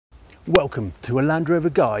Welcome to a Land Rover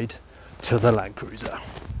guide to the Land Cruiser.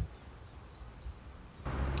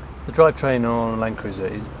 The drivetrain on a Land Cruiser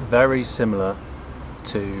is very similar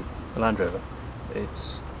to the Land Rover.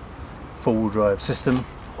 It's four-wheel drive system,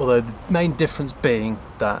 although the main difference being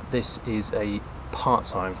that this is a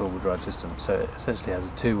part-time four-wheel drive system, so it essentially has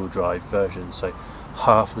a two-wheel drive version, so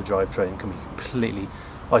half the drivetrain can be completely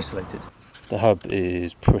isolated. The hub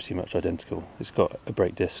is pretty much identical. It's got a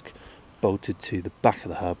brake disc bolted to the back of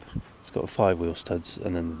the hub. It's got 5 wheel studs,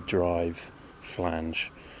 and then the drive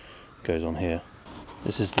flange goes on here.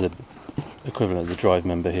 This is the equivalent of the drive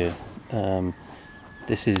member here.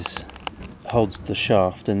 This holds the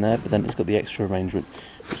shaft in there, but then it's got the extra arrangement,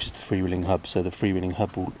 which is the freewheeling hub. So the freewheeling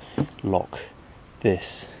hub will lock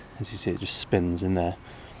this. As you see, it just spins in there.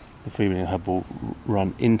 The freewheeling hub will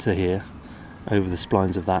run into here over the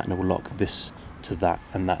splines of that, and it will lock this to that,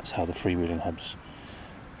 and that's how the freewheeling hubs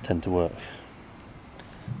tend to work.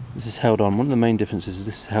 This is held on. One of the main differences is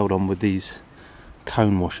this is held on with these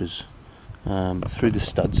cone washers through the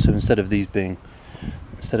studs. So instead of it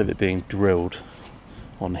being drilled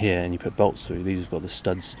on here and you put bolts through, these have got the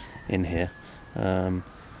studs in here. I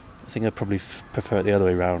think I'd probably prefer it the other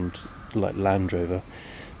way around, like Land Rover,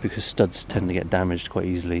 because studs tend to get damaged quite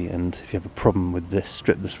easily, and if you have a problem with this,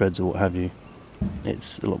 strip the threads or what have you,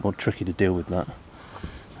 it's a lot more tricky to deal with that.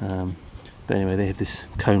 But anyway, they have this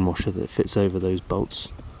cone washer that fits over those bolts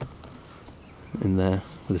in there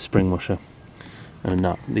with a spring washer and a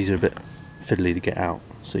nut. These are a bit fiddly to get out,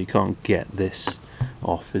 so you can't get this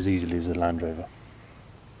off as easily as a Land Rover.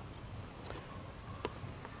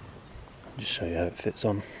 I'll just show you how it fits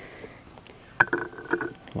on,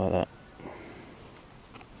 like that.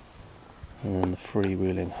 And then the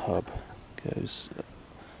freewheeling hub goes,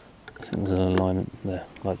 I think there's an alignment there,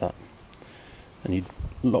 like that. And you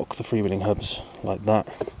lock the freewheeling hubs like that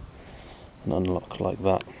and unlock like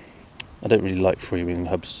that. I don't really like freewheeling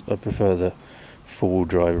hubs. I prefer the four-wheel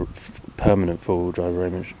drive, permanent four-wheel drive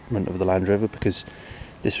arrangement of the Land Rover, because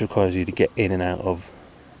this requires you to get in and out of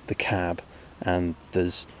the cab, and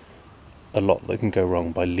there's a lot that can go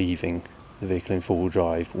wrong by leaving the vehicle in four-wheel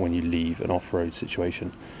drive when you leave an off-road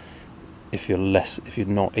situation. If you're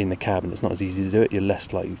not in the cab and it's not as easy to do it, you're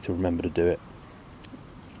less likely to remember to do it.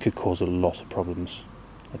 Could cause a lot of problems,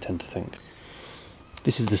 I tend to think.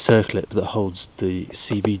 This is the circlip that holds the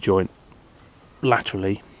CV joint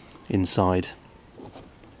laterally inside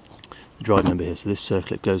the drive member here. So this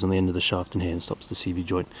circlip goes on the end of the shaft in here and stops the CV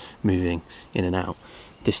joint moving in and out.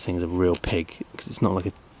 This thing's a real pig, because it's not like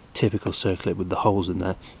a typical circlip with the holes in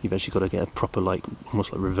there. You've actually got to get a proper,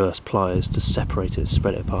 almost like reverse pliers to separate it,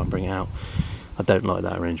 spread it apart and bring it out. I don't like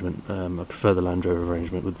that arrangement. I prefer the Land Rover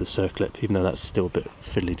arrangement with the circlip, even though that's still a bit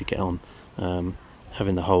fiddly to get on.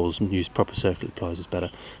 Having the holes and use proper circlip pliers is better.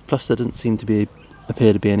 Plus there doesn't seem to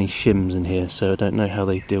appear to be any shims in here, so I don't know how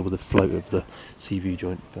they deal with the float of the CV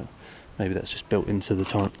joint, but maybe that's just built into the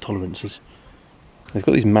tolerances. They've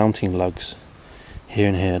got these mounting lugs here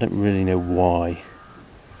and here. I don't really know why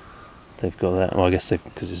they've got that. Well, I guess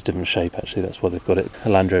because it's a different shape actually, that's why they've got it. A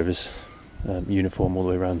Land Rover's uniform all the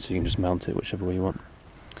way around, so you can just mount it whichever way you want.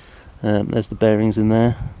 There's the bearings in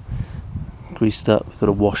there, greased up. We've got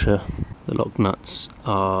a washer. The lock nuts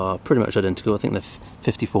are pretty much identical. I think they're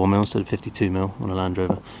 54mm instead of 52mm on a Land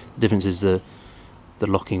Rover. The difference is the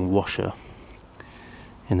locking washer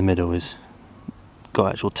in the middle is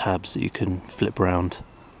got actual tabs that you can flip around,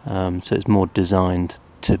 so it's more designed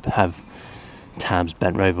to have tabs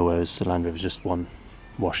bent over, whereas the Land Rover is just one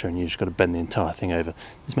washer and you just got to bend the entire thing over.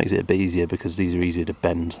 This makes it a bit easier because these are easier to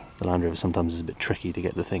bend. The Land Rover sometimes is a bit tricky to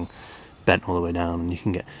get the thing bent all the way down, and you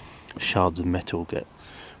can get shards of metal get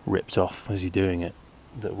ripped off as you're doing it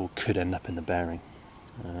that could end up in the bearing.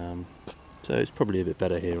 So it's probably a bit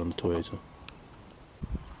better here on the Toyota.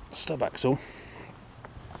 Stub axle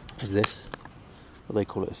is this, what they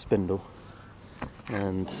call it, a spindle,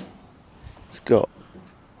 and it's got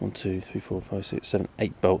 1, 2, 3, 4, 5, 6, 7,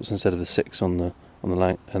 8 bolts instead of the 6 on the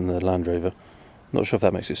Land Rover. Not sure if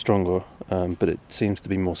that makes it stronger, but it seems to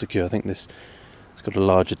be more secure. I think it's got a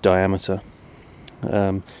larger diameter.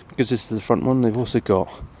 Because this is the front one, they've also got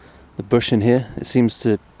the bush in here. It's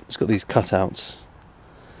got these cutouts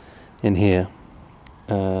in here,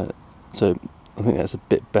 so I think that's a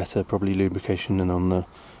bit better probably lubrication than on the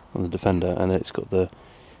Defender, and it's got the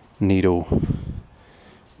needle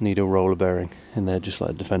roller bearing in there, just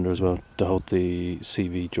like the Defender as well, to hold the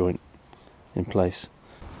CV joint in place.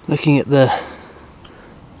 Looking at the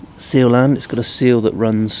seal land, it's got a seal that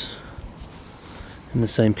runs in the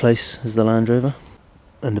same place as the Land Rover,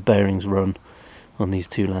 and the bearings run on these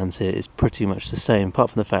two lands here is pretty much the same,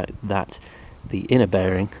 apart from the fact that the inner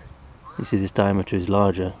bearing You see this diameter is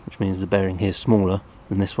larger, which means the bearing here is smaller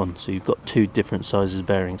than this one, so you've got two different sizes of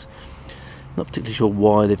bearings. Not particularly sure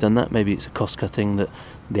why they've done that. Maybe it's a cost cutting, that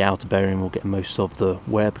the outer bearing will get most of the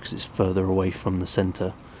wear because it's further away from the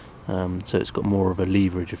centre, so it's got more of a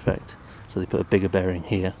leverage effect, so they put a bigger bearing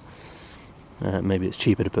here. Maybe it's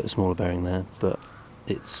cheaper to put a smaller bearing there, but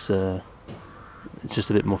it's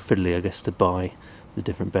just a bit more fiddly, I guess, to buy the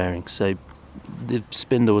different bearings. So the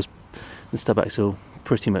spindles, the stub axle,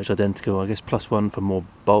 pretty much identical. I guess +1 for more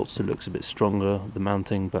bolts, it looks a bit stronger, the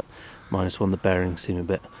mounting, but -1, the bearings seem a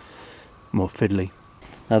bit more fiddly.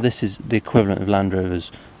 Now this is the equivalent of Land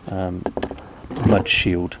Rover's mud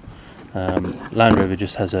shield. Land Rover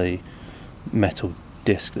just has a metal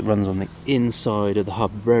disc that runs on the inside of the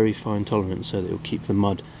hub, very fine tolerance, so that it will keep the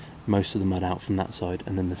mud, most of the mud, out from that side,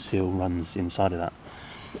 and then the seal runs inside of that.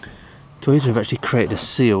 Toyota have actually created a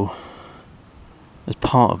seal as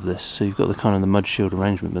part of this, so you've got the kind of the mud shield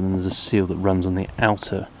arrangement, but then there's a seal that runs on the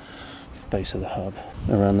outer base of the hub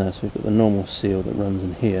around there. So we've got the normal seal that runs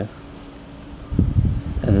in here,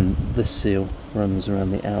 and then this seal runs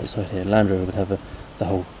around the outside here. Land Rover would have the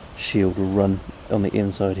whole shield will run on the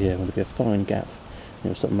inside here, where there'd be a fine gap,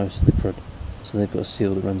 and it'll stop most of the crud. So they've got a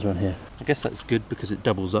seal that runs around here. I guess that's good because it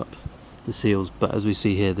doubles up the seals, but as we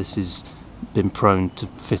see here, this has been prone to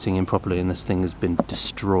fitting in properly, and this thing has been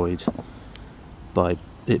destroyed by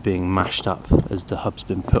it being mashed up as the hub's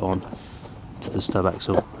been put on to the stub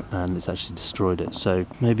axle, and it's actually destroyed it. So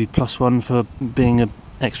maybe +1 for being an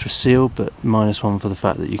extra seal, but -1 for the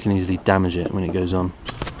fact that you can easily damage it when it goes on.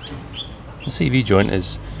 The CV joint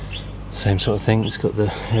is the same sort of thing. It's got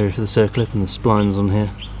the area for the circlip and the splines on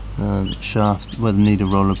here, shaft where the needle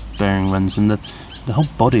roller bearing runs, and the whole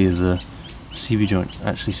body of the CV joint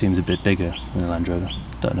actually seems a bit bigger than the Land Rover.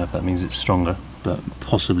 Don't know if that means it's stronger, but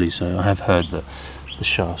possibly so. I have heard that the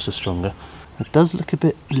shafts are stronger. It does look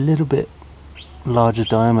a little bit larger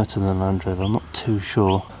diameter than the Land Rover. I'm not too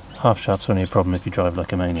sure. Half shaft's only a problem if you drive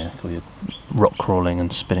like a maniac, or you're rock crawling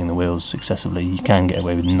and spinning the wheels excessively. You can get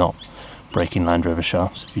away with not breaking Land Rover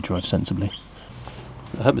shafts if you drive sensibly.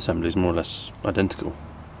 The hub assembly is more or less identical.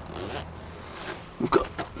 We've got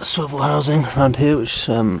a swivel housing around here, which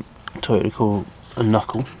Toyota call a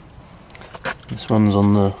knuckle. This runs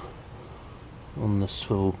on the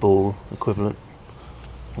swivel ball equivalent,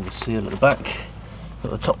 with a seal at the back.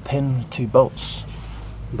 Got the top pin with 2 bolts,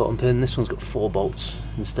 bottom pin. This one's got 4 bolts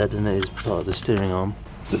instead, and it is part of the steering arm.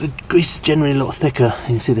 But the grease is generally a lot thicker. You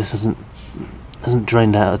can see this hasn't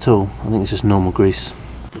drained out at all. I think it's just normal grease.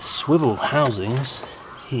 The swivel housings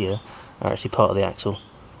here are actually part of the axle.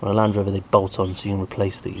 On a Land Rover they bolt on, so you can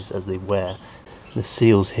replace these as they wear. The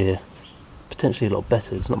seals here, potentially a lot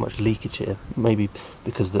better. There's not much leakage here, maybe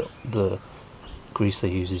because the grease they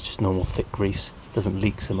use is just normal thick grease, it doesn't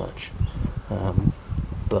leak so much.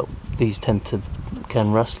 But these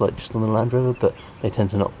can rust like just on the Land Rover, but they tend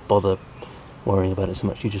to not bother worrying about it so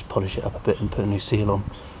much. You just polish it up a bit and put a new seal on.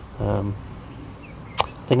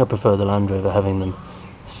 I think I prefer the Land Rover having them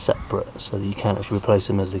separate, so that you can actually replace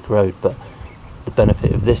them as they corrode, but the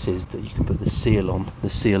benefit of this is that you can put the seal on. The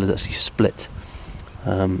seal is actually split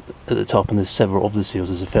at the top, and there's several of the seals.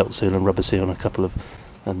 There's a felt seal and rubber seal and a couple of,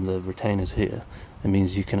 and the retainers here. It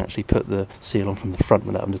means you can actually put the seal on from the front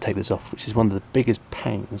without having to take this off, which is one of the biggest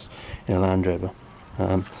pains in a Land Rover.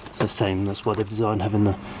 It's the same, that's why they've designed having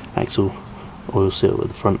the axle oil seal at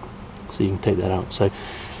the front, so you can take that out. So I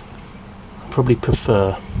probably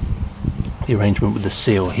prefer the arrangement with the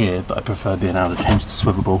seal here, but I prefer being able to change the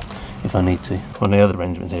swivel ball if I need to. One of the other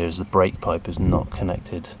arrangements here is the brake pipe is not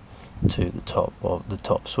connected to the top of the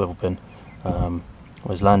top swivel pin,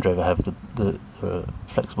 whereas Land Rover have the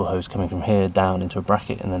flexible hose coming from here down into a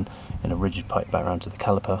bracket and then in a rigid pipe back around to the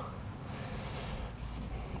caliper.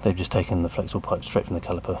 They've just taken the flexible pipe straight from the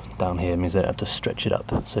caliper down here. It means they don't have to stretch it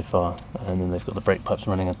up so far, and then they've got the brake pipes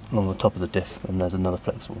running along the top of the diff, and there's another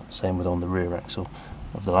flexible, same with on the rear axle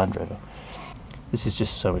of the Land Rover. This is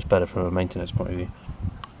just so much better from a maintenance point of view.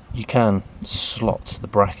 You can slot the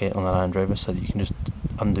bracket on the Land Rover so that you can just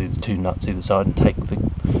undo the 2 nuts either side and take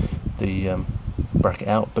the bracket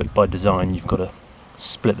out, but by design you've got to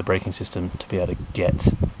split the braking system to be able to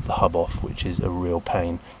get the hub off, which is a real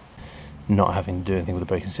pain. Not having to do anything with the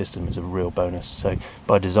braking system is a real bonus. So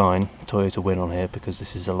by design, Toyota win on here because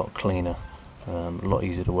this is a lot cleaner, a lot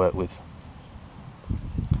easier to work with.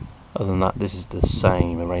 Other than that, this is the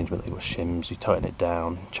same arrangement. They've got shims, you tighten it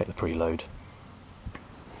down, check the preload.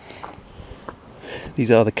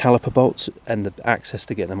 These are the caliper bolts, and the access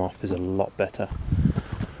to get them off is a lot better.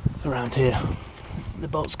 Around here, the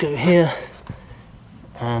bolts go here,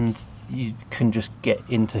 and you can just get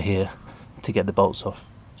into here to get the bolts off.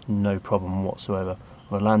 No problem whatsoever.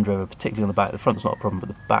 or a Land Rover, particularly on the back. The front's not a problem, but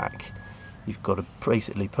the back, you've got to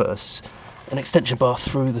basically put an extension bar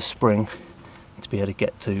through the spring to be able to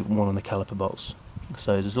get to one of the caliper bolts.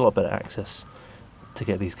 So there's a lot better access to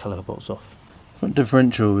get these caliper bolts off. Front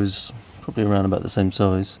differential is probably around about the same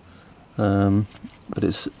size, but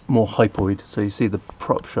it's more hypoid, so you see the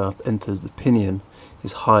prop shaft enters the pinion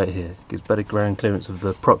is higher here, gives better ground clearance of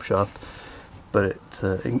the prop shaft, but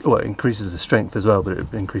it increases the strength as well, but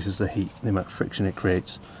it increases the heat, the amount of friction it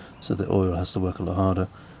creates, so the oil has to work a lot harder.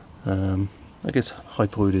 I guess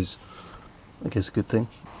hypoid is a good thing.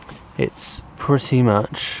 It's pretty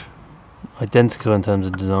much identical in terms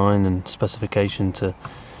of design and specification to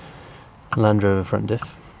Land Rover front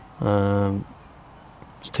diff.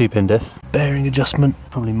 It's 2-pin diff. Bearing adjustment,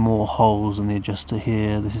 probably more holes on the adjuster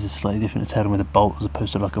here. This is a slightly different attachment with a bolt as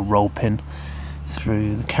opposed to like a roll pin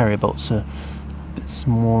through. The carrier bolts are a bit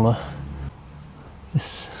smaller.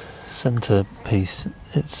 This centre piece,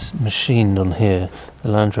 it's machined on here. The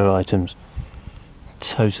Land Rover items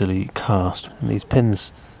totally cast. And these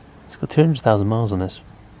pins, it's got 200,000 miles on this,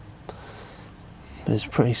 but it's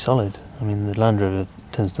pretty solid. I mean, the Land Rover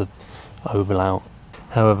tends to oval out.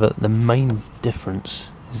 However, the main difference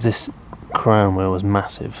is this crown wheel was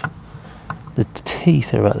massive. The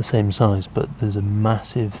teeth are about the same size, but there's a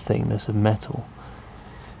massive thickness of metal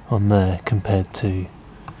on there compared to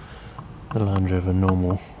the Land Rover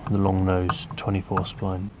normal, the long nose 24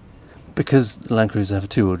 spline. Because the Land Cruiser have a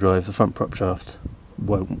 2-wheel drive, the front prop shaft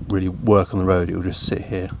won't really work on the road, it will just sit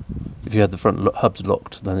here. If you had the front hubs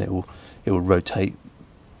locked, then it will rotate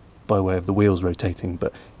by way of the wheels rotating,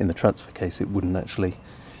 but in the transfer case it wouldn't actually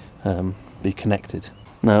be connected.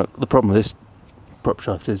 Now the problem with this prop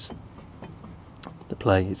shaft is the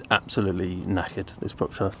play is absolutely knackered. This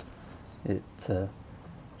prop shaft, it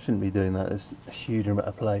shouldn't be doing that. There's a huge amount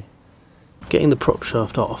of play. Getting the prop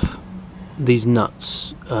shaft off, these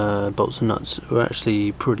nuts, bolts and nuts, were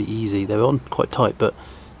actually pretty easy. They were on quite tight, but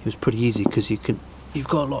it was pretty easy because you've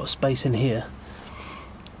got a lot of space in here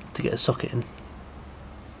to get a socket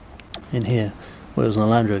in here. Whereas on a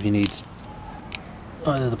Land Rover you need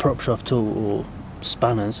either the prop shaft tool or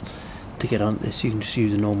spanners to get on this. You can just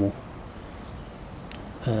use a normal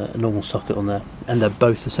socket on there, and they're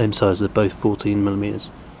both the same size. They're both 14mm,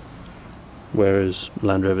 whereas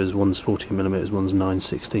Land Rover's one's 14mm, one's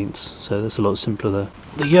 9/16, so that's a lot simpler there.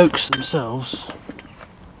 The yokes themselves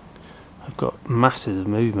have got masses of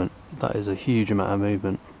movement. That is a huge amount of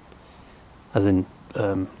movement, as in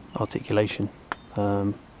articulation.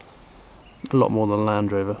 A lot more than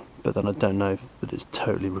Land Rover, but then I don't know that it's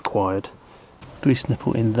totally required. Grease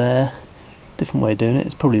nipple in there, different way of doing it.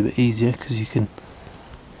 It's probably a bit easier because you can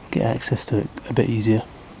get access to it a bit easier.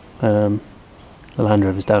 The Land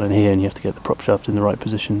Rover's down in here and you have to get the prop shaft in the right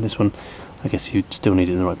position. This one, I guess you'd still need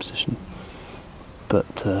it in the right position,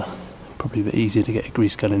 but probably a bit easier to get a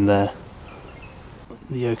grease gun in there.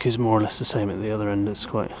 The yoke is more or less the same at the other end. It's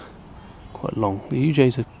quite long. The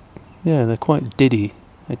UJs are, yeah, they're quite diddy.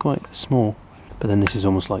 They're quite small, but then this is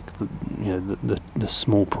almost like the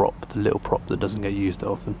small prop, the little prop that doesn't get used that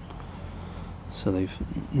often. So they've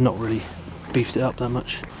not really beefed it up that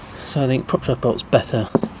much. So I think prop shaft bolt's better.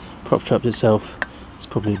 Prop shaft itself is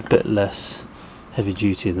probably a bit less heavy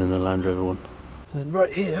duty than the Land Rover one. And then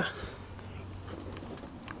right here,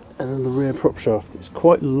 and then the rear prop shaft is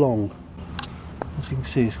quite long. As you can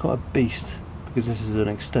see, it's quite a beast because this is an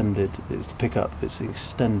extended. It's the pickup. It's an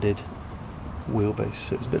extended wheelbase,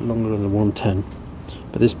 so it's a bit longer than the 110,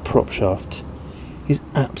 but this prop shaft is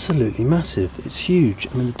absolutely massive. It's huge.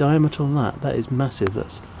 I mean, the diameter on that is massive.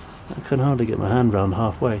 I can hardly get my hand round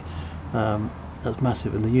halfway. That's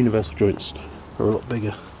massive, and the universal joints are a lot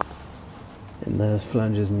bigger, and the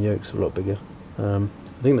flanges and yokes are a lot bigger. I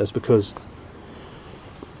think that's because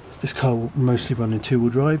this car will mostly run in 2-wheel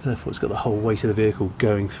drive, therefore it's got the whole weight of the vehicle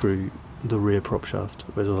going through the rear prop shaft,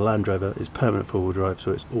 whereas on the Land Rover it's permanent 4-wheel drive,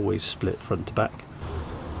 so it's always split front to back.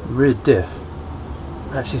 The rear diff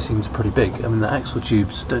actually seems pretty big. I mean, the axle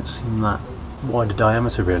tubes don't seem that wide a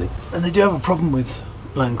diameter really, and they do have a problem with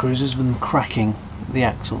Land Cruisers with them cracking the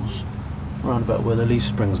axles around about where the leaf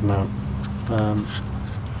springs mount.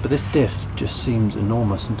 But this diff just seems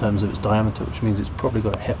enormous in terms of its diameter, which means it's probably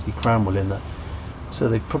got a hefty crown wheel in there. So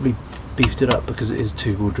they've probably beefed it up because it is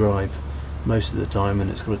 2-wheel drive most of the time, and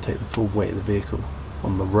it's got to take the full weight of the vehicle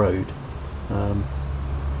on the road.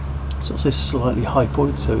 It's also slightly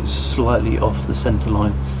hypoid, so it's slightly off the centre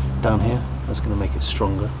line down here. That's going to make it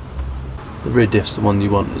stronger. The rear diff's the one you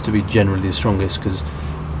want it to be generally the strongest because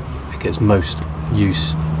it gets most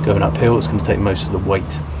use going uphill. It's going to take most of the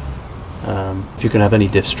weight. If you're going to have any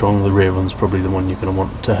diff strong, the rear one's probably the one you're going to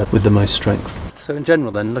want to have with the most strength. So in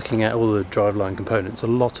general then, looking at all the driveline components, a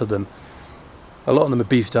lot of them are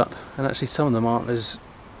beefed up, and actually some of them aren't as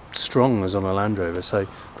strong as on a Land Rover, so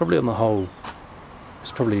probably on the whole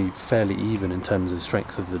it's probably fairly even in terms of the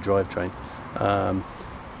strength of the drivetrain.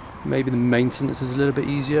 Maybe the maintenance is a little bit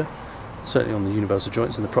easier, certainly on the universal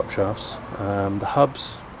joints and the prop shafts. The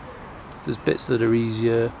hubs, there's bits that are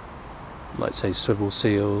easier, like say swivel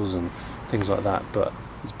seals and things like that, but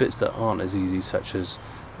there's bits that aren't as easy, such as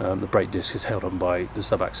the brake disc is held on by the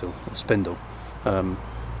subaxle or spindle.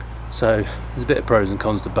 So there's a bit of pros and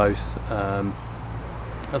cons to both.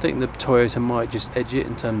 I think the Toyota might just edge it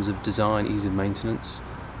in terms of design, ease of maintenance,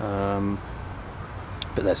 but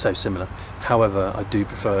they're so similar. However, I do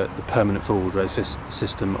prefer the permanent four-wheel drive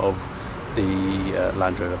system of the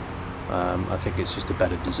Land Rover. I think it's just a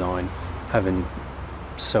better design. Having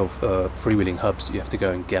freewheeling hubs that you have to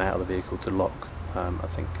go and get out of the vehicle to lock, I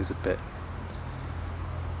think is a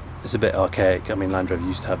bit archaic. I mean, Land Rover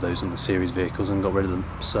used to have those on the series vehicles and got rid of them,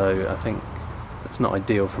 so I think it's not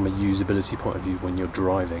ideal from a usability point of view when you're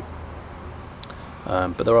driving.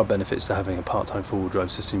 But there are benefits to having a part-time four-wheel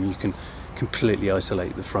drive system. You can completely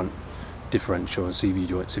isolate the front differential and CV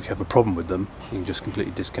joints. If you have a problem with them, you can just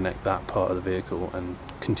completely disconnect that part of the vehicle and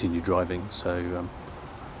continue driving. So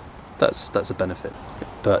that's a benefit.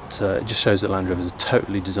 But it just shows that Land Rovers are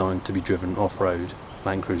totally designed to be driven off-road.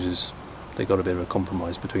 Land Cruisers, they got a bit of a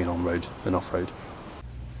compromise between on-road and off-road.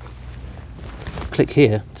 Click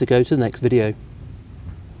here to go to the next video.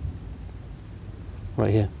 Right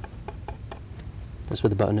here. That's where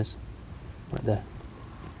the button is. Right there.